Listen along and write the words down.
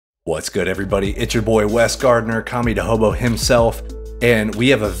What's good, everybody? It's your boy Wes Gardner, Kami the Hobo himself, and we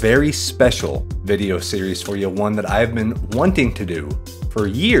have a very special video series for you, one that I've been wanting to do for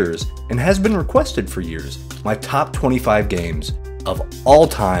years and has been requested for years. My top 25 games of all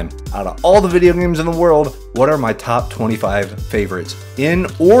time, out of all the video games in the world, what are my top 25 favorites in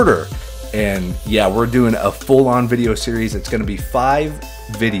order? And yeah, we're doing a full-on video series. It's going to be 5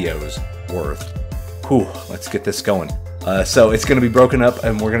 videos worth. Whew, let's get this going. So it's going to be broken up,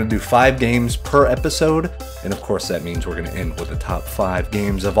 and we're going to do 5 games per episode. And of course, that means we're going to end with the top 5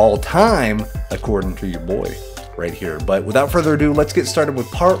 games of all time, according to your boy right here. But without further ado, let's get started with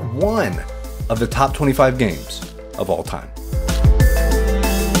part 1 of the top 25 games of all time.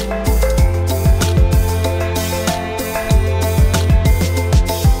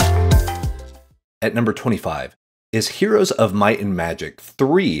 At number 25 is Heroes of Might and Magic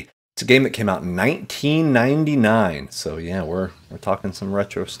 3. It's a game that came out in 1999. So yeah, we're talking some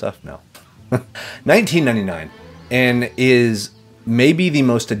retro stuff now. 1999, and is maybe the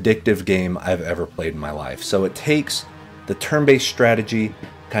most addictive game I've ever played in my life. So it takes the turn-based strategy,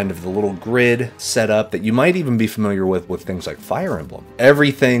 kind of the little grid setup that you might even be familiar with things like Fire Emblem.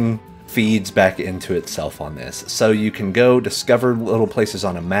 Everything feeds back into itself on this. So you can go discover little places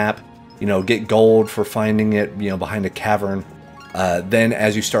on a map, you know, get gold for finding it, you know, behind a cavern. Then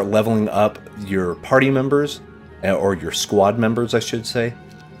as you start leveling up your party members, or your squad members, I should say,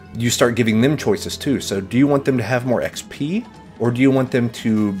 you start giving them choices too. So do you want them to have more XP, or do you want them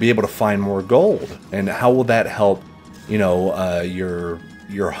to be able to find more gold? And how will that help, you know,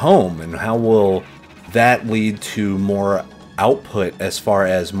 your home? And how will that lead to more output as far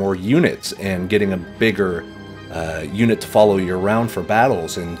as more units and getting a bigger unit to follow you around for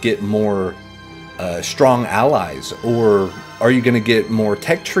battles and get more strong allies? Or are you going to get more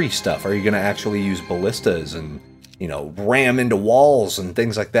tech tree stuff? Are you going to actually use ballistas and, you know, ram into walls and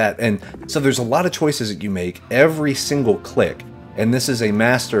things like that? And so there's a lot of choices that you make every single click. And this is a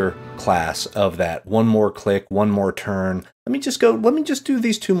master class of that. One more click, one more turn. Let me just do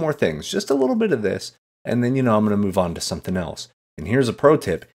these 2 more things. Just a little bit of this. And then, you know, I'm going to move on to something else. And here's a pro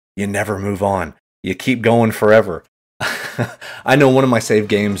tip. You never move on. You keep going forever. I know one of my save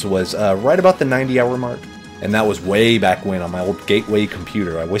games was right about the 90-hour mark. And that was way back when on my old Gateway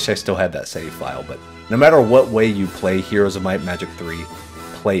computer. I wish I still had that save file. But no matter what way you play Heroes of Might and Magic 3,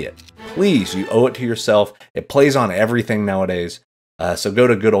 play it. Please, you owe it to yourself. It plays on everything nowadays. So go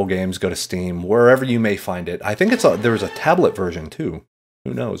to Good Old Games, go to Steam, wherever you may find it. I think there's a tablet version too.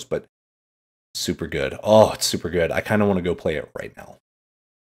 Who knows? But super good. Oh, it's super good. I kind of want to go play it right now.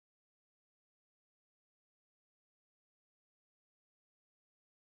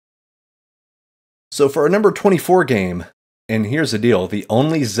 So for our number 24 game, and here's the deal, the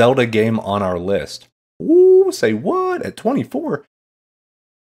only Zelda game on our list. Ooh, say what? At 24?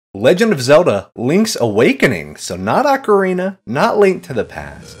 Legend of Zelda, Link's Awakening. So not Ocarina, not Link to the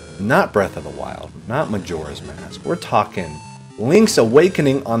Past, not Breath of the Wild, not Majora's Mask. We're talking Link's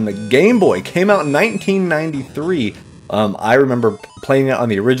Awakening on the Game Boy. Came out in 1993. I remember playing it on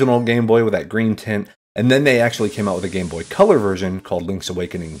the original Game Boy with that green tint. And then they actually came out with a Game Boy Color version called Link's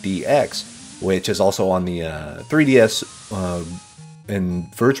Awakening DX, which is also on the 3DS in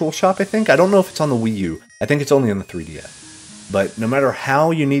Virtual Shop, I think. I don't know if it's on the Wii U. I think it's only on the 3DS. But no matter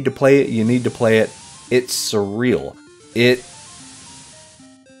how you need to play it, you need to play it. It's surreal. It's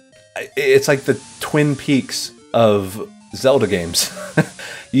like the Twin Peaks of Zelda games.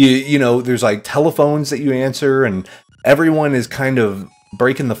 you know, there's like telephones that you answer, and everyone is kind of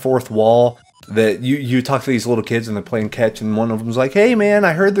breaking the fourth wall. That you talk to these little kids and they're playing catch, and one of them's like, "Hey man,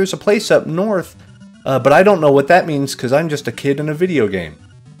 I heard there's a place up north, but I don't know what that means because I'm just a kid in a video game."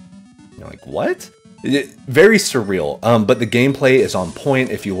 You're like, what? Very surreal. But the gameplay is on point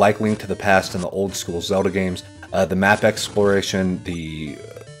if you like Link to the Past and the old school Zelda games. The map exploration, the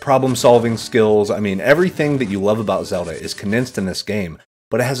problem solving skills, I mean, everything that you love about Zelda is condensed in this game,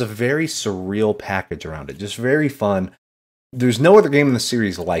 but it has a very surreal package around it. Just very fun. There's no other game in the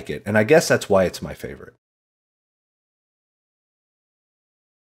series like it, and I guess that's why it's my favorite.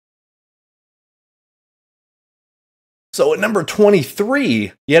 So at number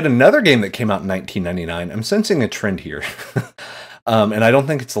 23, yet another game that came out in 1999. I'm sensing a trend here. And I don't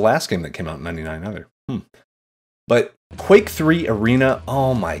think it's the last game that came out in 99 either. But Quake 3 Arena,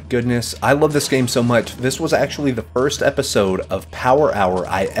 oh my goodness. I love this game so much. This was actually the first episode of Power Hour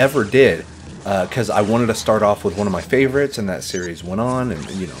I ever did. Because I wanted to start off with one of my favorites, and that series went on, and,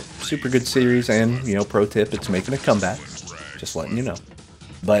 you know, super good series, and, you know, pro tip, it's making a comeback, just letting you know.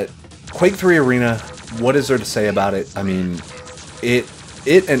 But Quake 3 Arena, what is there to say about it? I mean, it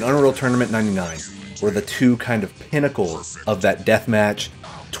and Unreal Tournament 99 were the 2 kind of pinnacles of that deathmatch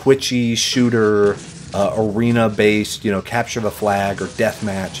twitchy shooter, arena-based, you know, capture the flag or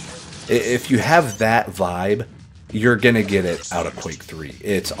deathmatch. If you have that vibe, you're gonna get it out of Quake 3.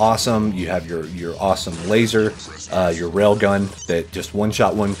 It's awesome. You have your awesome laser, your railgun that just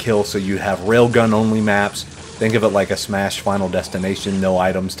one-shot, one-kill, so you have railgun-only maps. Think of it like a Smash Final Destination, no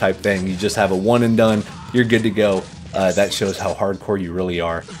items type thing. You just have a one and done, you're good to go. That shows how hardcore you really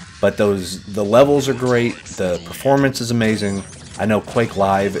are. But the levels are great, the performance is amazing. I know Quake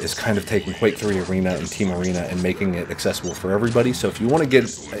Live is kind of taking Quake 3 Arena and Team Arena and making it accessible for everybody. So if you want to get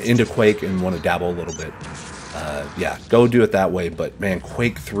into Quake and want to dabble a little bit, yeah, go do it that way. But man,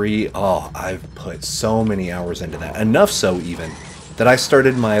 Quake 3, oh, I've put so many hours into that. Enough so even that I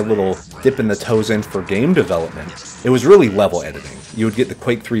started my little dipping the toes in for game development. It was really level editing. You would get the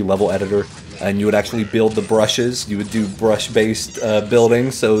Quake 3 level editor, and you would actually build the brushes. You would do brush-based building,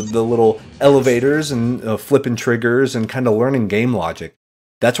 so the little elevators and flipping triggers and kind of learning game logic.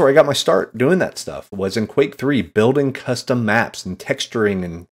 That's where I got my start doing that stuff, was in Quake 3, building custom maps and texturing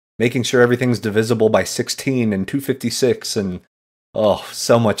and making sure everything's divisible by 16 and 256, and oh,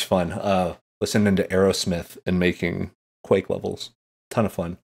 so much fun. Listening to Aerosmith and making Quake levels. Ton of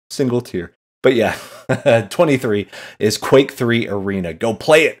fun. Single tier. But yeah, 23 is Quake 3 Arena. Go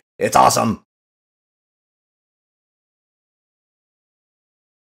play it. It's awesome.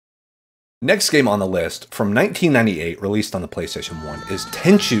 Next game on the list, from 1998, released on the PlayStation 1, is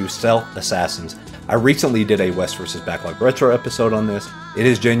Tenchu Stealth Assassins. I recently did a West vs. Backlog Retro episode on this. It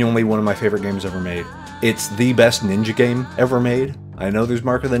is genuinely one of my favorite games ever made. It's the best ninja game ever made. I know there's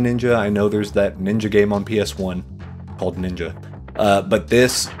Mark of the Ninja, I know there's that ninja game on PS1 called Ninja. But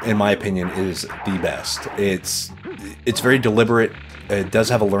this, in my opinion, is the best. It's very deliberate, it does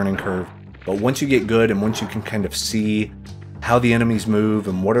have a learning curve, but once you get good and once you can kind of see how the enemies move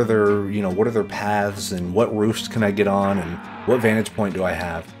and what are their paths and what roofs can I get on and what vantage point do I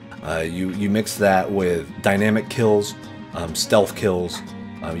have, you mix that with dynamic kills, stealth kills.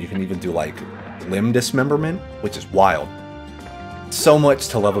 You can even do like limb dismemberment, which is wild. So much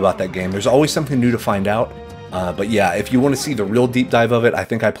to love about that game. There's always something new to find out. But yeah, if you want to see the real deep dive of it, I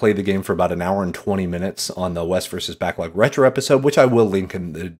think I played the game for about an hour and 20 minutes on the West vs. Backlog Retro episode, which I will link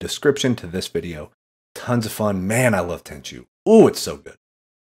in the description to this video. Tons of fun. Man, I love Tenchu. Ooh, it's so good.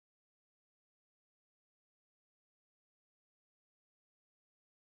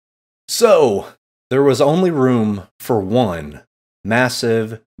 So, there was only room for one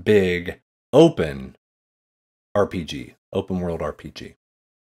massive, big, open RPG. Open world RPG.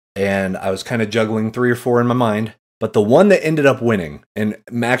 And I was kind of juggling 3 or 4 in my mind, but the one that ended up winning and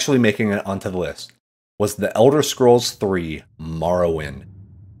actually making it onto the list was The Elder Scrolls 3 Morrowind.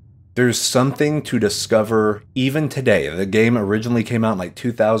 There's something to discover even today. The game originally came out in like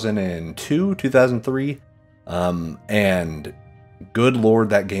 2002, 2003, and good lord,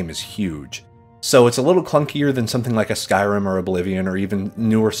 that game is huge. So it's a little clunkier than something like a Skyrim or Oblivion or even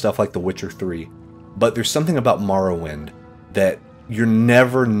newer stuff like The Witcher 3, but there's something about Morrowind that you're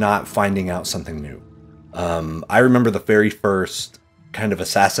never not finding out something new. I remember the very first kind of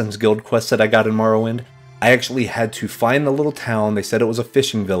Assassin's Guild quest that I got in Morrowind. I actually had to find the little town. They said it was a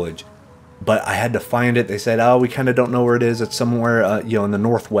fishing village, but I had to find it. They said, oh, we kind of don't know where it is. It's somewhere, in the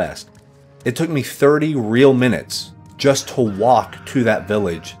northwest. It took me 30 real minutes just to walk to that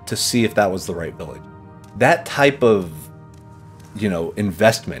village to see if that was the right village. That type of,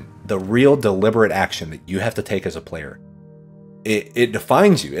 investment, the real deliberate action that you have to take as a player, it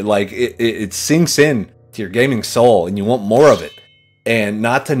defines you. It sinks in to your gaming soul, and you want more of it. And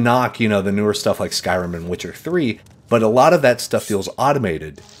not to knock, the newer stuff like Skyrim and Witcher 3, but a lot of that stuff feels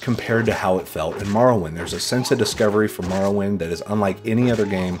automated compared to how it felt in Morrowind. There's a sense of discovery for Morrowind that is unlike any other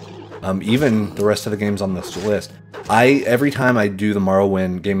game, even the rest of the games on this list. Every time I do the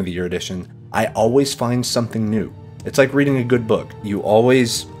Morrowind Game of the Year edition, I always find something new. It's like reading a good book. You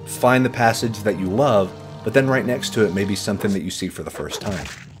always find the passage that you love, but then right next to it may be something that you see for the first time.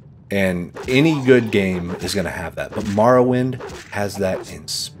 And any good game is going to have that. But Morrowind has that in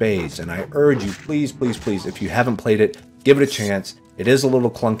spades. And I urge you, please, please, please, if you haven't played it, give it a chance. It is a little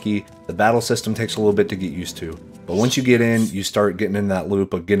clunky. The battle system takes a little bit to get used to. But once you get in, you start getting in that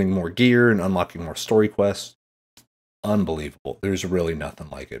loop of getting more gear and unlocking more story quests. Unbelievable. There's really nothing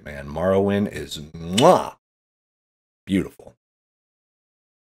like it, man. Morrowind is mwah, beautiful.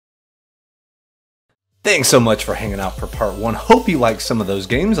 Thanks so much for hanging out for part 1. Hope you like some of those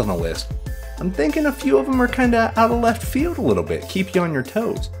games on the list. I'm thinking a few of them are kind of out of left field a little bit, keep you on your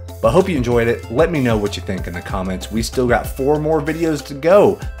toes. But hope you enjoyed it. Let me know what you think in the comments. We still got 4 more videos to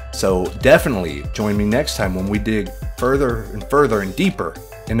go. So definitely join me next time when we dig further and deeper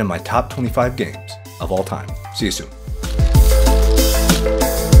into my top 25 games of all time. See you soon.